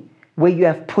me where you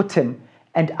have put him,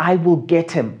 and I will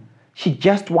get him." She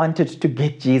just wanted to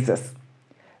get Jesus.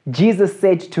 Jesus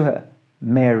said to her,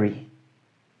 "Mary."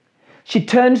 She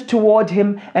turned toward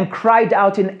him and cried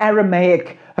out in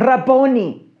Aramaic,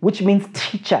 "Rabboni," which means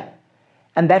teacher.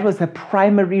 And that was her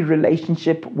primary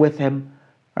relationship with him,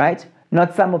 right?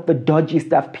 Not some of the dodgy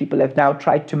stuff people have now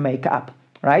tried to make up,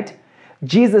 right?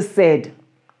 Jesus said,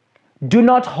 "Do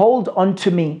not hold on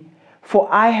to me, for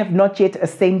I have not yet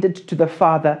ascended to the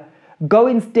Father. Go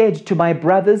instead to my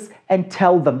brothers and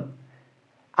tell them,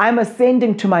 I'm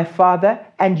ascending to my Father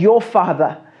and your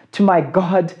Father, to my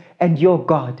God and your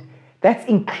God. That's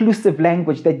inclusive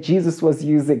language that Jesus was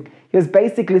using. He was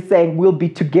basically saying, we'll be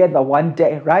together one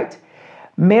day, right?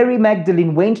 Mary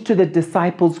Magdalene went to the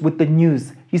disciples with the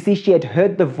news. You see, she had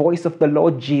heard the voice of the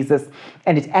Lord Jesus,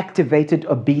 and it activated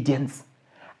obedience.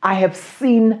 I have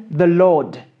seen the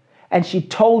Lord. And she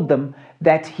told them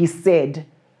that he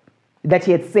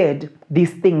had said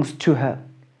these things to her.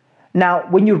 Now,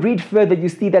 when you read further, you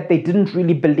see that they didn't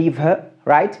really believe her,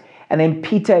 right? And then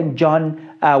Peter and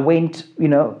John went,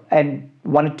 and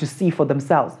wanted to see for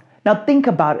themselves. Now, think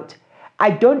about it. I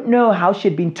don't know how she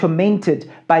had been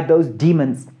tormented by those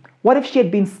demons. What if she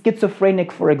had been schizophrenic,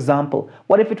 for example?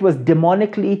 What if it was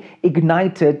demonically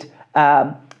ignited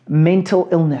mental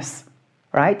illness,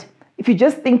 right? If you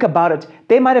just think about it,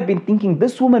 they might have been thinking,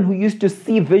 this woman who used to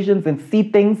see visions and see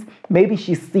things, maybe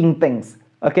she's seeing things,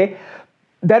 okay?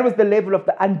 That was the level of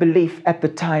the unbelief at the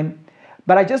time.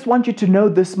 But I just want you to know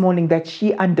this morning that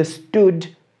she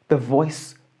understood the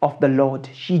voice of the Lord.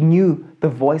 She knew the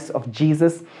voice of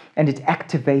Jesus, and it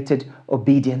activated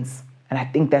obedience. And I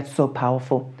think that's so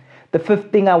powerful. The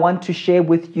fifth thing I want to share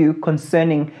with you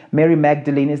concerning Mary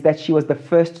Magdalene is that she was the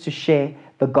first to share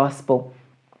the gospel.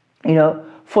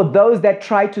 For those that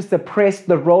try to suppress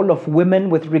the role of women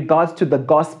with regards to the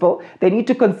gospel, they need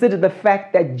to consider the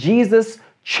fact that Jesus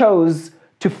chose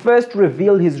to first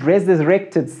reveal his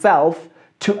resurrected self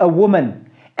to a woman.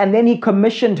 And then he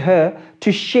commissioned her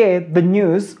to share the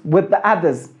news with the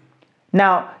others.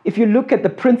 Now, if you look at the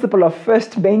principle of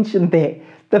first mention there,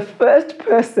 the first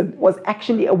person was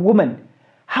actually a woman.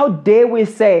 How dare we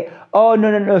say, oh,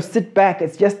 no, sit back.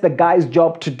 It's just the guy's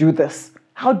job to do this.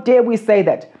 How dare we say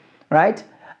that, right?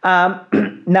 Now,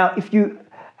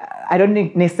 I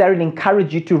don't necessarily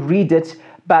encourage you to read it,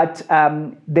 but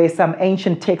there's some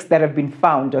ancient texts that have been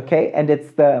found, okay? And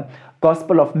it's the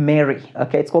Gospel of Mary,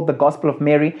 okay? It's called the Gospel of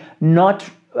Mary, not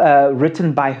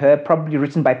written by her, probably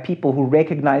written by people who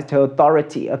recognized her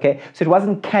authority, okay? So it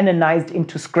wasn't canonized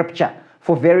into scripture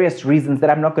for various reasons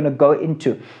that I'm not going to go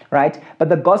into, right? But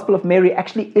the Gospel of Mary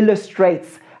actually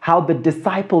illustrates how the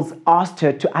disciples asked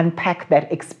her to unpack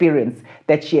that experience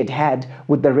that she had had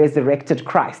with the resurrected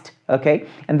Christ, okay?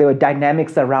 And there were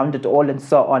dynamics around it all and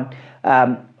so on,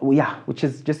 which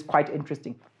is just quite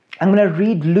interesting. I'm going to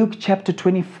read Luke chapter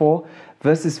 24,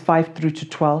 verses 5 through to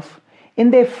 12. In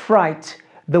their fright,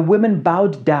 the women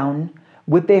bowed down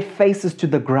with their faces to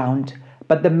the ground,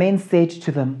 but the men said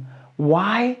to them,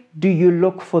 "Why do you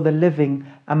look for the living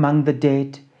among the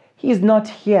dead? He is not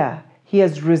here, he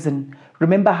has risen.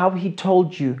 Remember how he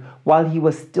told you while he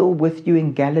was still with you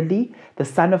in Galilee, the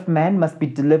Son of Man must be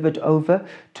delivered over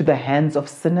to the hands of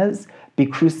sinners, be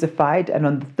crucified, and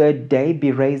on the third day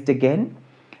be raised again."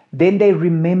 Then they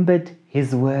remembered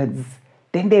his words.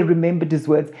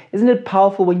 Isn't it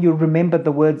powerful when you remember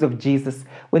the words of Jesus?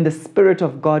 When the Spirit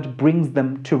of God brings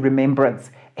them to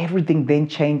remembrance, everything then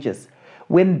changes.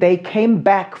 When they came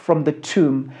back from the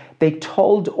tomb, they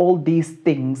told all these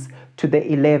things to the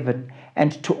 11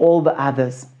 and to all the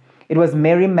others. It was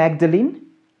Mary Magdalene.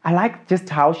 I like just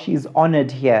how she's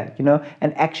honored here,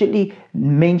 and actually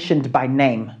mentioned by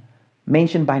name.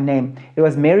 It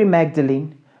was Mary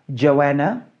Magdalene,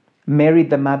 Joanna, Mary,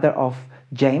 the mother of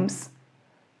James,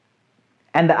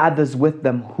 and the others with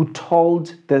them who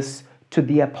told this to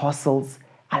the apostles.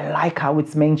 I like how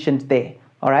it's mentioned there,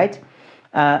 all right?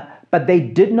 But they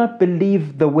did not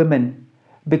believe the women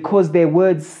because their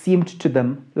words seemed to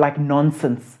them like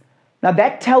nonsense. Now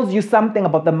that tells you something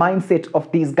about the mindset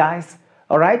of these guys,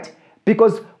 all right?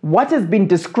 Because what has been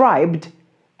described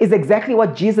is exactly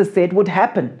what Jesus said would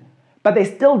happen. But they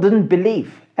still didn't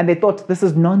believe, and they thought this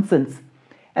is nonsense.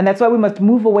 And that's why we must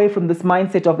move away from this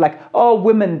mindset of like, oh,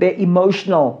 women, they're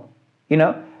emotional.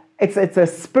 It's a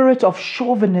spirit of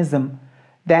chauvinism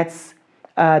that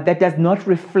does not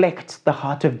reflect the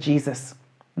heart of Jesus.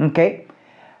 Okay?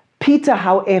 Peter,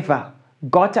 however,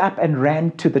 got up and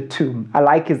ran to the tomb. I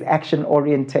like his action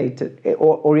orientation.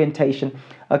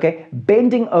 Okay?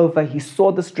 Bending over, he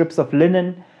saw the strips of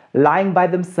linen lying by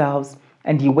themselves,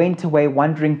 and he went away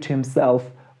wondering to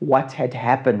himself what had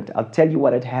happened. I'll tell you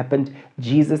what had happened.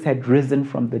 Jesus had risen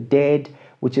from the dead,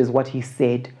 which is what he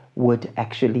said would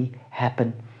actually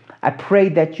happen. I pray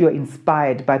that you're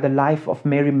inspired by the life of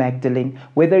Mary Magdalene,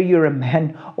 whether you're a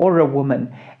man or a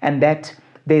woman, and that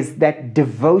there's that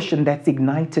devotion that's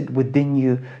ignited within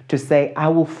you to say, I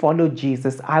will follow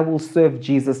Jesus, I will serve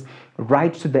Jesus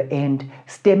right to the end,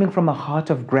 stemming from a heart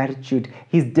of gratitude.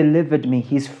 He's delivered me,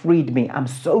 he's freed me. I'm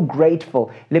so grateful.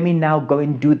 Let me now go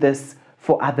and do this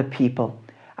for other people.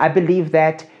 I believe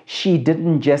that she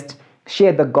didn't just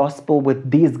share the gospel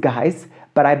with these guys,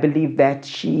 but I believe that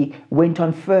she went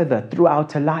on further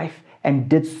throughout her life and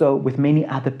did so with many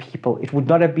other people. It would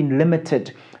not have been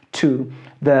limited to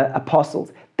the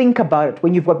apostles. Think about it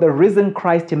when you've got the risen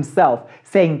Christ himself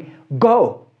saying,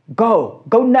 go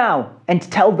now and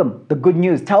tell them the good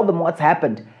news, tell them what's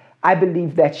happened. I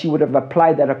believe that she would have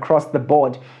applied that across the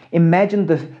board. Imagine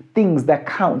the things that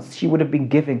counts she would have been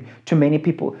giving to many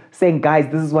people, saying,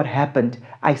 guys, this is what happened.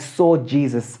 I saw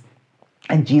Jesus,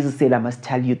 and Jesus said, I must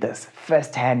tell you this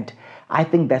firsthand. I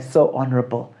think that's so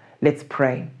honorable. Let's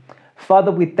pray.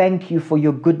 Father, we thank you for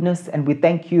your goodness, and we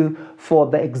thank you for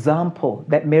the example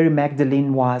that Mary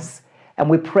Magdalene was. And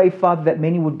we pray, Father, that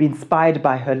many would be inspired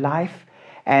by her life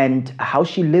and how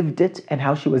she lived it and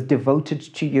how she was devoted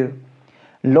to you.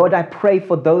 Lord, I pray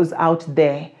for those out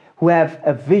there who have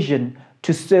a vision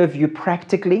to serve you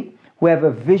practically, who have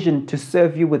a vision to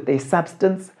serve you with their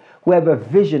substance, who have a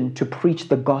vision to preach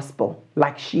the gospel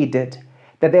like she did,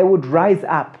 that they would rise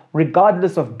up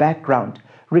regardless of background,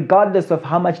 regardless of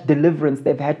how much deliverance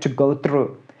they've had to go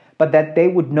through, but that they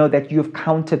would know that you've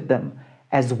counted them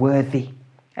as worthy.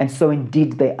 And so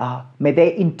indeed they are. May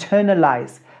they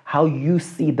internalize how you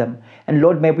see them. And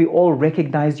Lord, may we all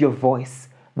recognize your voice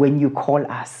when you call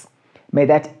us. May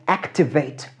that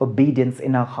activate obedience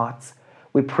in our hearts.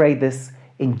 We pray this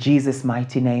in Jesus'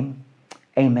 mighty name.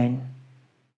 Amen.